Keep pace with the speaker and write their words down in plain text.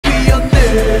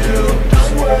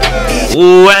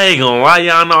Ooh, I ain't gonna lie,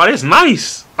 y'all know that's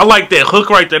nice. I like that hook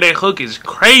right there. That hook is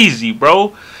crazy,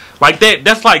 bro. Like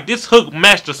that's like this hook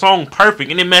matched the song perfect,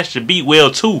 and it matched the beat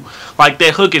well too. Like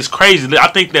that hook is crazy. I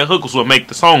think that hook was what make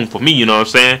the song for me. You know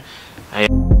what I'm saying?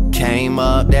 Came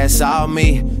up, that's all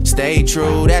me. Stay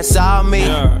true, that's all me.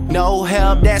 No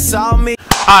help, that's all me.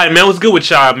 Alright, man, what's good with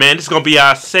y'all, man? This is gonna be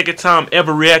our second time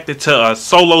ever reacted to a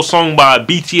solo song by a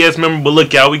BTS member. But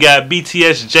look, y'all, we got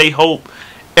BTS Jhope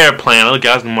Airplane. Look,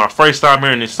 guys, my first time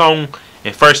hearing this song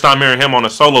and first time hearing him on a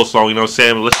solo song. You know what I'm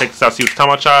saying? But let's check this out, see what he's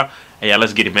talking about, y'all. Hey, yeah,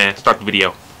 let's get it, man. Start the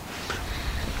video.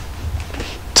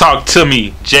 Talk to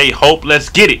me, Jhope. Let's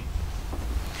get it.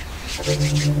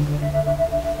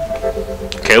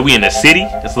 Okay, we in the city.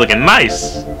 It's looking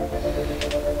nice.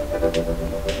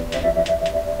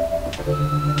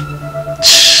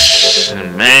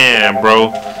 Man, bro.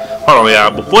 Hold on,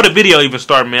 y'all. Before the video even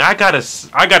start, man, I gotta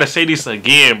say this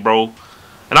again, bro.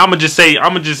 And I'ma just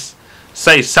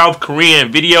say South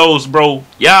Korean videos, bro.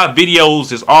 Y'all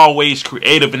videos is always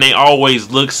creative and they always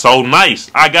look so nice.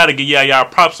 I gotta give y'all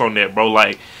props on that, bro.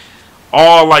 Like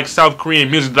all like South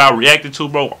Korean music that I reacted to,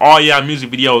 bro. All y'all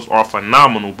music videos are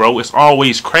phenomenal, bro. It's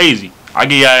always crazy. I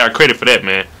give y'all credit for that,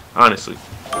 man. Honestly.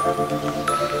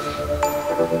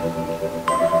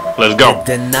 Let's go.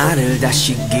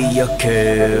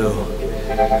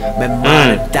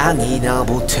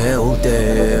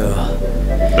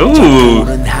 Ooh.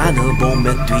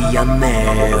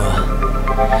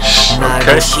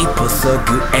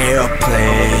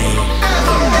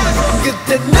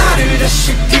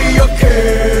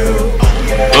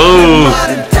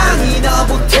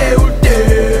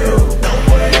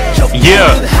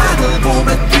 Yeah.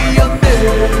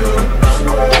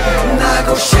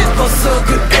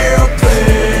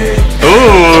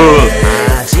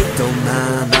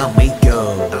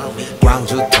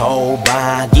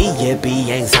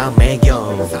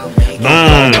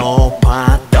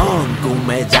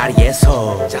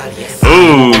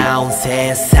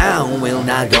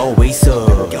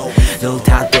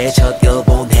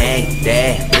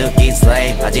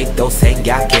 아직도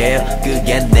생각해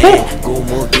그게 내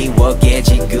꿈이었기에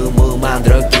지금을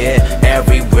만들었기에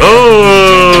everywhere.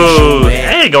 Oh,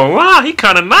 I ain't gonna lie, he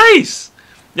kinda nice.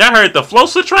 Y'all heard the flow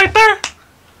switch right there?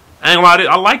 I ain't gonna lie,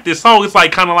 I like this song. It's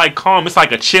like kinda like calm. It's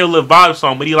like a chill little vibe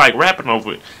song, but he like rapping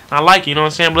over it. I like it, you know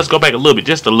what I'm saying? But let's go back a little bit,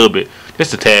 just a little bit,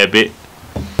 just a tad bit.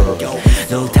 Look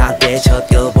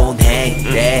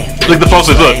at the flow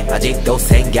switch, look. 아직도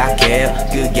생각해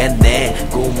그게 내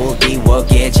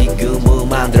꿈이었기에 지금을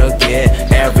만들었기에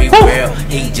everywhere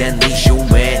이젠 네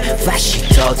슈에 플래시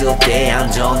터질 때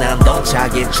안전한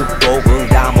도착에 축복을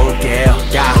담을게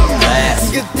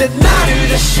그때 나를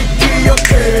다시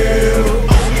기억해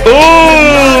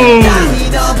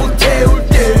땅이 너무 태울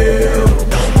때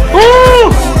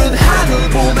푸른 하늘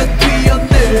보며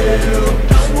뛰었네.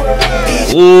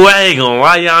 Ooh, I ain't gonna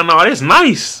lie, y'all know that's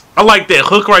nice. I like that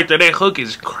hook right there. That hook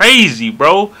is crazy,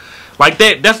 bro. Like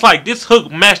that's like this hook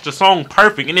matched the song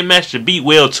perfect, and it matched the beat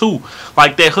well too.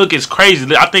 Like that hook is crazy.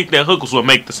 I think that hook was what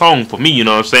make the song for me. You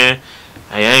know what I'm saying?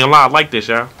 Hey, I ain't gonna lie, I like this,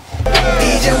 y'all.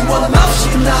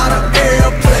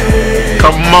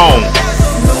 Come on.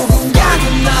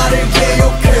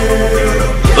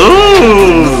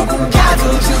 Ooh.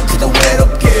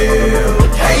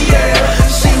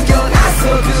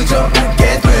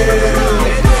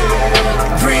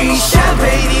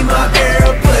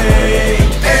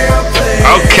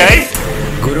 Okay.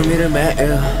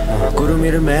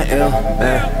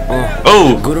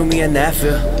 Oh.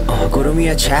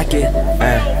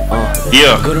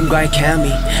 Yeah.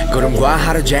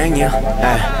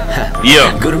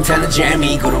 Yeah.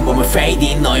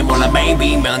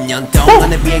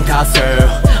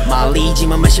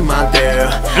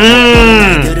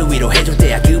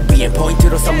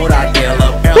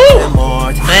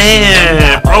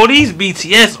 Man, bro, these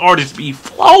BTS artists be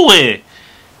flowing.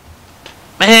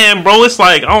 Man, bro, it's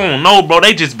like, I don't know, bro.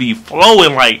 They just be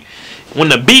flowing. Like, when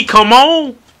the beat come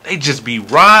on, they just be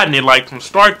riding it, like, from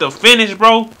start to finish,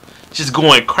 bro. Just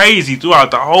going crazy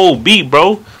throughout the whole beat,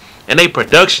 bro. And they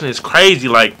production is crazy.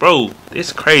 Like, bro,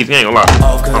 it's crazy. I ain't gonna lie.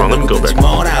 Hold on, let me go back.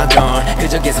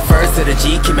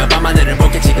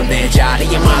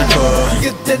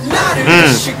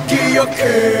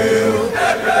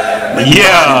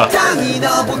 Yeah.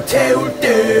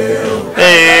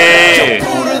 Hey.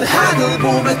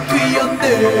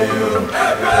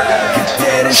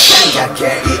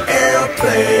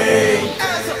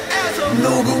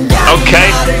 Okay.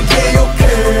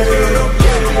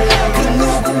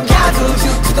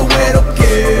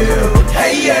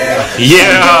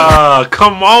 Yeah,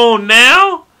 come on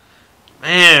now.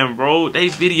 Man, bro, they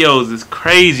videos is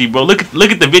crazy, bro. Look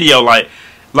at the video, like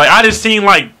I just seen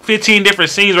like 15 different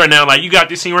scenes right now. Like you got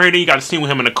this scene right here, then you got the scene with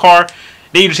him in the car,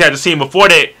 then you just had the scene before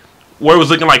that where it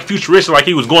was looking like futuristic, like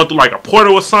he was going through like a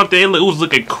portal or something. It was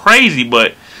looking crazy,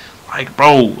 but like,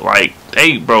 bro, like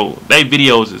they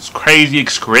videos is crazy,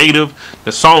 it's creative.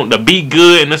 The beat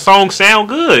good and the song sound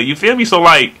good. You feel me? So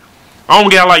like, I don't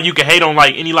get how like you can hate on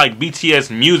like any like BTS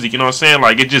music. You know what I'm saying?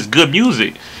 Like it's just good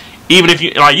music. Even if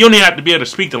you like, you don't even have to be able to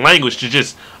speak the language to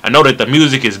just know that the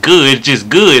music is good. It's just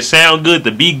good. It sound good.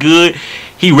 The beat good.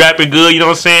 He rapping good. You know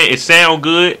what I'm saying? It sound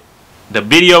good. The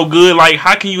video good. Like,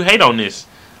 how can you hate on this?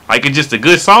 Like, it's just a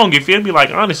good song. You feel me?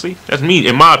 Like, honestly, that's me,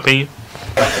 in my opinion.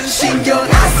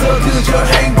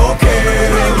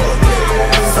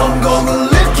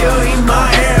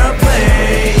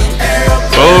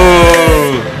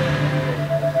 Oh,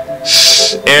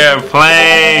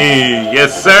 airplane.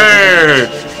 Yes, sir.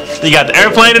 You got the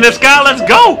airplane in the sky. Let's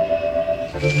go.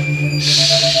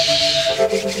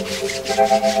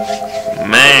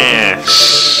 Man.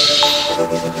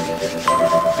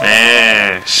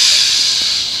 Man.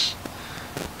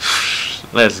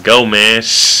 Let's go, man.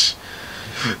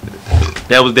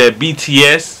 That was that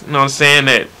BTS. You know what I'm saying?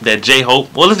 That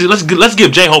Jhope. Well, let's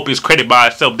give Jhope his credit by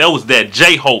itself. That was that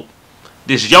Jhope.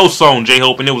 This yo song,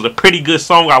 Jhope, and it was a pretty good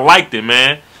song. I liked it,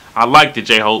 man. I liked it,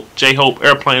 Jhope. Jhope,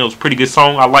 Airplane, it was a pretty good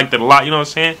song. I liked it a lot, you know what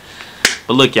I'm saying?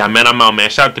 But look, y'all, man, I'm out, man.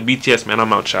 Shout out to BTS, man.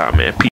 I'm out, y'all, man. Peace.